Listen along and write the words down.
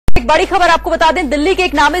एक बड़ी खबर आपको बता दें, दिल्ली के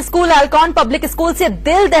एक नामी स्कूल अल्कॉन पब्लिक स्कूल से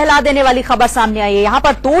दिल दहला देने वाली खबर सामने आई है। यहां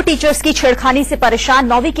पर 2 टीचर्स की छेड़खानी से परेशान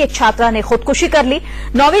 9वीं की एक छात्रा ने खुदकुशी कर ली।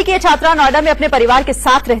 9वीं की छात्रा नोएडा में अपने परिवार के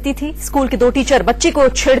साथ रहती थी। स्कूल के 2 टीचर बच्ची को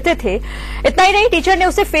छेड़ते थे। इतना ही नहीं, टीचर ने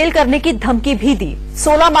उसे फेल करने की धमकी भी दी।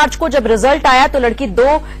 16 मार्च को जब रिजल्ट आया तो लड़की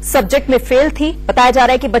 2 सब्जेक्ट में फेल थी। बताया जा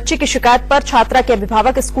रहा है कि बच्ची की शिकायत पर छात्रा के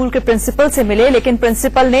अभिभावक स्कूल के प्रिंसिपल से मिले, लेकिन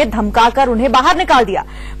प्रिंसिपल ने धमकाकर उन्हें बाहर निकाल दिया।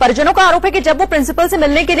 परिजनों का आरोप है कि जब वो प्रिंसिपल से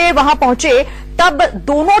मिलने के लिए वहां पहुंचे तब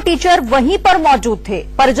दोनों टीचर वहीं पर मौजूद थे।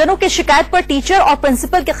 परिजनों की शिकायत पर टीचर और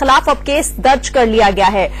प्रिंसिपल के खिलाफ अब केस दर्ज कर लिया गया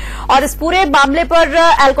है और इस पूरे मामले पर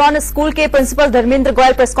अल्कॉन स्कूल के principal Dharmendra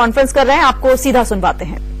Goyal press conference कर रहे हैं। आपको सीधा सुनवाते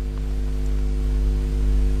हैं।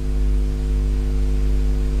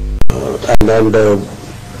 And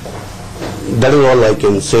that is all I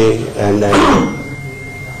can say, and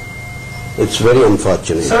it's very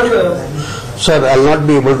unfortunate. Sir, I'll not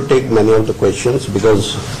be able to take many of the questions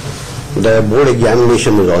because the board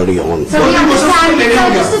examination is already on. So we understand, sir,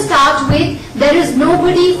 just to start with, there is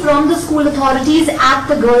nobody from the school authorities at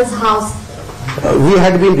the girls' house. We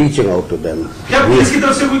had been reaching out to them. क्या police की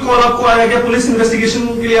तरफ से कोई call आपको आया? क्या police investigation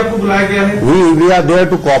के लिए आपको बुलाया गया है? We are there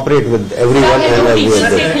to cooperate with everyone and everyone.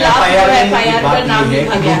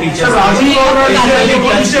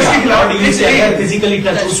 Physically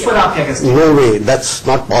touch, उस पर आप क्या कहते हैं? No way, that's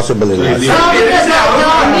not possible in us.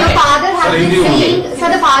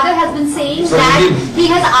 The father has been saying that he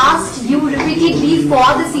has asked you repeatedly for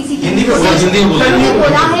the CCTV footage. उन्होंने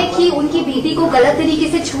बोला है कि उनकी बेटी को गलत तरीके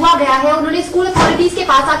से छुआ गया है। उन्होंने स्कूल अथॉरिटीज के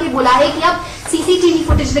पास आके बोला है कि आप CCTV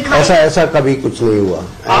फुटेज दिखाएं। ऐसा कभी कुछ नहीं हुआ।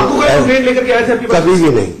 आपको कोई कंप्लेंट लेकर के आए थे? कभी भी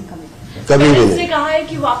नहीं, कभी भी नहीं। कहा है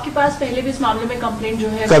कि वो आपके पास पहले भी इस मामले में कंप्लेंट जो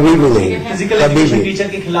है कभी भी नहीं, कभी भी टीचर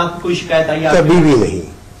के खिलाफ कोई शिकायत आई? कभी भी नहीं,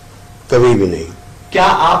 कभी भी नहीं। क्या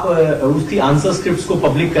आप उसकी आंसर स्क्रिप्ट्स को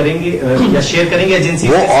पब्लिक करेंगे या शेयर करेंगे एजेंसी?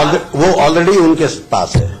 वो ऑलरेडी उनके पास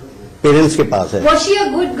है, पेरेंट्स के पास है। Was she a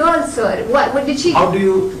good girl, sir? What did she? How do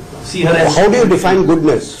you see her as? How do you define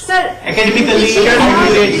goodness? Sir, academically, how do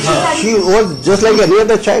you rate her? She was just like any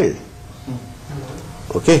other child.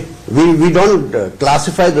 Okay, we don't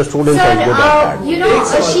classify the students as good or bad. You know,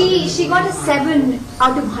 she got a 7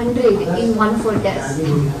 out of 100 in one for test.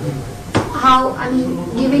 How, I mean,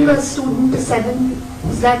 giving a student a 7,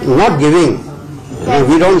 is that not giving?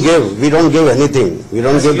 We don't give anything. We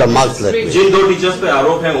don't give the marks that way. Jin 2 teachers पे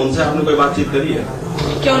आरोप है उनसे आपने कोई बातचीत करी है?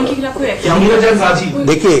 क्या उनके खिलाफ कोई एक्शन?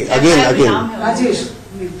 देखिए अगेन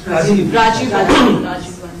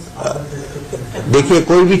देखिए,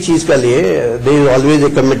 कोई भी चीज का लिए there is always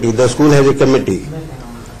a committee. The school has a committee,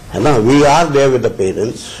 है ना? We are there with the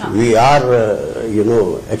parents. We are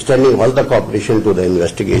extending all the cooperation to the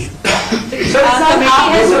investigation.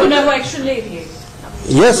 Action ले रही है?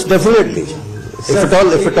 Yes, definitely. If at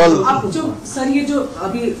all. अब जो sir, ये जो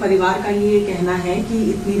अभी परिवार का ये कहना है कि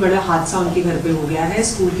इतनी बड़ा हादसा उनके घर पे हो गया है,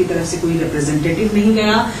 स्कूल की तरफ से कोई रिप्रेजेंटेटिव नहीं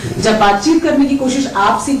गया। जब बातचीत करने की कोशिश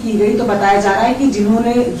आपसे की गई तो बताया जा रहा है कि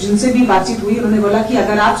जिनसे भी बातचीत हुई उन्होंने बोला कि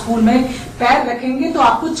अगर आप स्कूल में पैर रखेंगे तो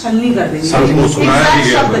आपको छलनी कर देंगे।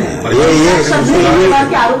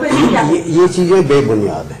 ये चीजें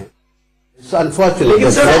बेबुनियाद है। It's unfortunate,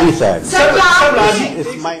 it's very sad.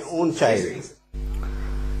 It's my own child.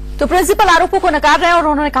 तो प्रिंसिपल आरोपों को नकार रहे हैं और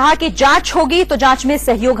उन्होंने कहा कि जांच होगी तो जांच में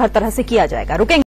सहयोग हर तरह से किया जाएगा। रुकेंगे।